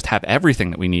it'll just have everything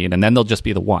that we need, and then there'll just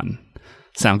be the one.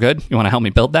 Sound good? You want to help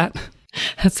me build that?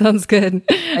 That sounds good.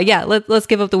 Yeah, let's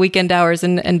give up the weekend hours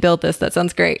and build this. That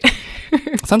sounds great.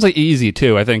 Sounds like easy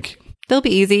too, I think. They'll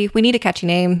be easy. We need a catchy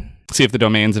name. See if the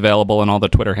domain's available and all the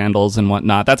Twitter handles and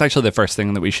whatnot. That's actually the first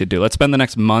thing that we should do. Let's spend the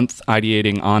next month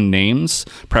ideating on names,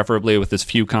 preferably with as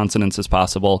few consonants as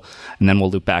possible, and then we'll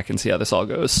loop back and see how this all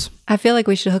goes. I feel like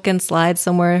we should hook in slides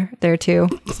somewhere there too,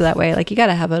 so that way, like, you got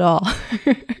to have it all.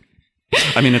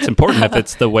 I mean, it's important. If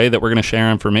it's the way that we're going to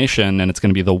share information and it's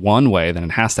going to be the one way, then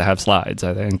it has to have slides.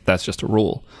 I think that's just a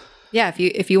rule. Yeah,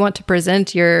 if you want to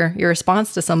present your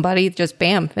response to somebody, just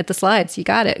bam, hit the slides. You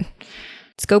got it.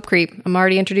 Scope creep. I'm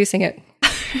already introducing it.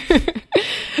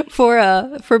 For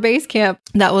Basecamp,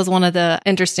 that was one of the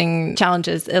interesting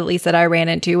challenges, at least that I ran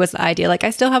into, was the idea, like, I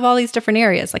still have all these different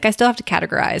areas. Like, I still have to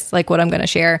categorize, like, what I'm going to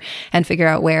share and figure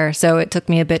out where. So it took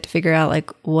me a bit to figure out, like,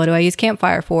 what do I use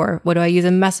Campfire for? What do I use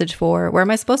a message for? Where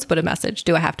am I supposed to put a message?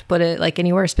 Do I have to put it, like,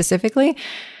 anywhere specifically?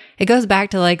 It goes back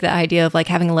to like the idea of like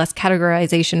having less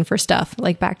categorization for stuff,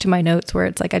 like back to my notes where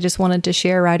it's like I just wanted to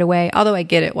share right away, although I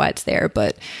get it why it's there.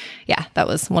 But yeah, that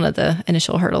was one of the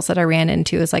initial hurdles that I ran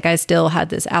into, is like I still had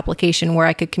this application where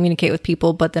I could communicate with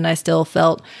people, but then I still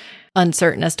felt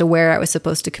uncertain as to where I was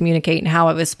supposed to communicate and how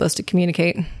I was supposed to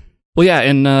communicate. Well, yeah,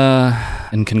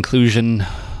 in conclusion,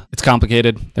 it's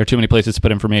complicated. There are too many places to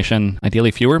put information.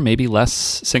 Ideally fewer, maybe less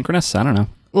synchronous. I don't know.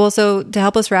 Well, so to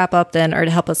help us wrap up then, or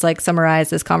to help us like summarize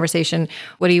this conversation,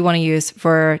 what do you want to use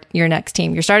for your next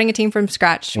team? You're starting a team from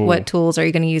scratch. Ooh. What tools are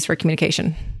you going to use for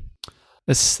communication?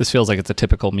 This feels like it's a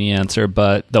typical me answer,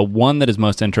 but the one that is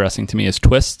most interesting to me is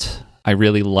Twist. I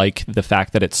really like the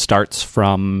fact that it starts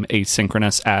from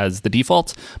asynchronous as the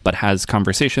default, but has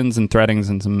conversations and threadings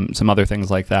and some other things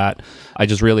like that. I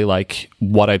just really like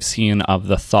what I've seen of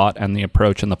the thought and the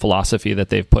approach and the philosophy that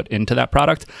they've put into that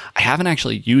product. I haven't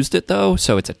actually used it though,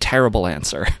 so it's a terrible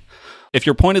answer. If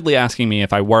you're pointedly asking me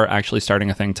if I were actually starting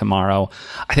a thing tomorrow,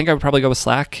 I think I would probably go with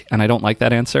Slack, and I don't like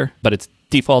that answer, but it's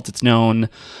default, it's known.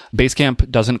 Basecamp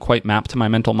doesn't quite map to my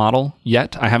mental model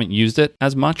yet. I haven't used it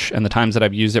as much, and the times that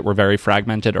I've used it were very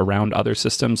fragmented around other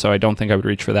systems, so I don't think I would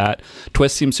reach for that.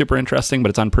 Twist seems super interesting, but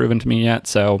it's unproven to me yet,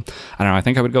 so I don't know. I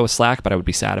think I would go with Slack, but I would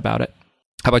be sad about it.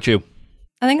 How about you?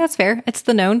 I think that's fair. It's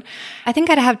the known. I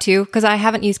think I'd have two because I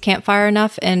haven't used Campfire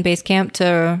enough in Basecamp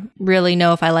to really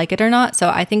know if I like it or not. So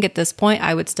I think at this point,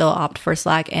 I would still opt for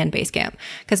Slack and Basecamp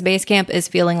because Basecamp is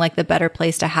feeling like the better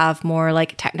place to have more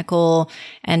like technical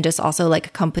and just also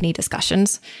like company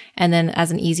discussions. And then as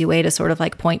an easy way to sort of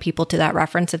like point people to that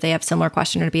reference if they have similar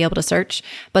question or to be able to search.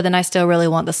 But then I still really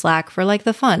want the Slack for like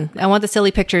the fun. I want the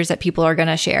silly pictures that people are going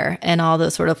to share and all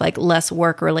those sort of like less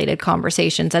work related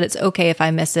conversations that it's okay if I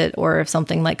miss it or if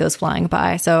something like goes flying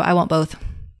by. So I want both.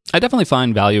 I definitely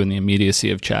find value in the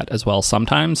immediacy of chat as well.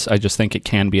 Sometimes I just think it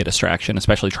can be a distraction,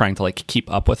 especially trying to like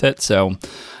keep up with it. So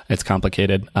it's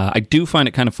complicated. I do find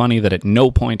it kind of funny that at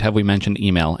no point have we mentioned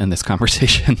email in this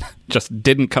conversation. Just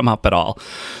didn't come up at all.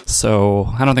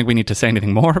 So I don't think we need to say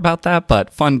anything more about that,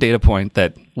 but fun data point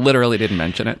that literally didn't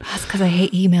mention it. That's because I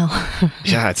hate email.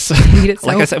 Yeah, it's hate it so,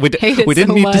 like I said, we didn't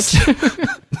so need much.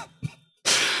 to.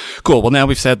 Cool. Well, now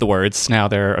we've said the words. Now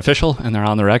they're official and they're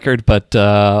on the record. But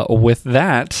with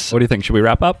that, what do you think? Should we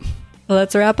wrap up?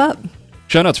 Let's wrap up.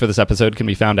 Show notes for this episode can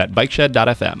be found at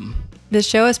bikeshed.fm. This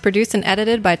show is produced and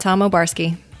edited by Tom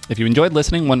Obarski. If you enjoyed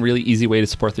listening, one really easy way to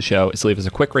support the show is to leave us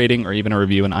a quick rating or even a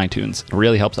review in iTunes. It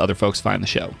really helps other folks find the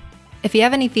show. If you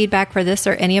have any feedback for this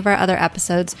or any of our other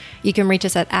episodes, you can reach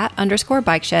us at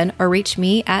 @_bikeshed or reach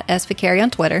me at @svicari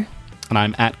on Twitter. And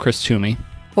I'm at Chris Toomey.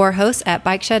 Or host at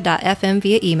bikeshed.fm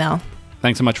via email.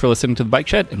 Thanks so much for listening to The Bike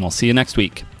Shed, and we'll see you next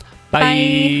week. Bye.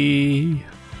 Bye.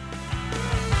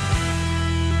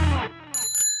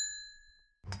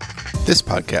 This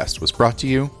podcast was brought to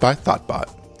you by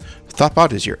ThoughtBot.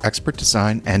 ThoughtBot is your expert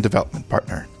design and development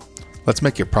partner. Let's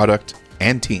make your product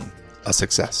and team a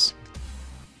success.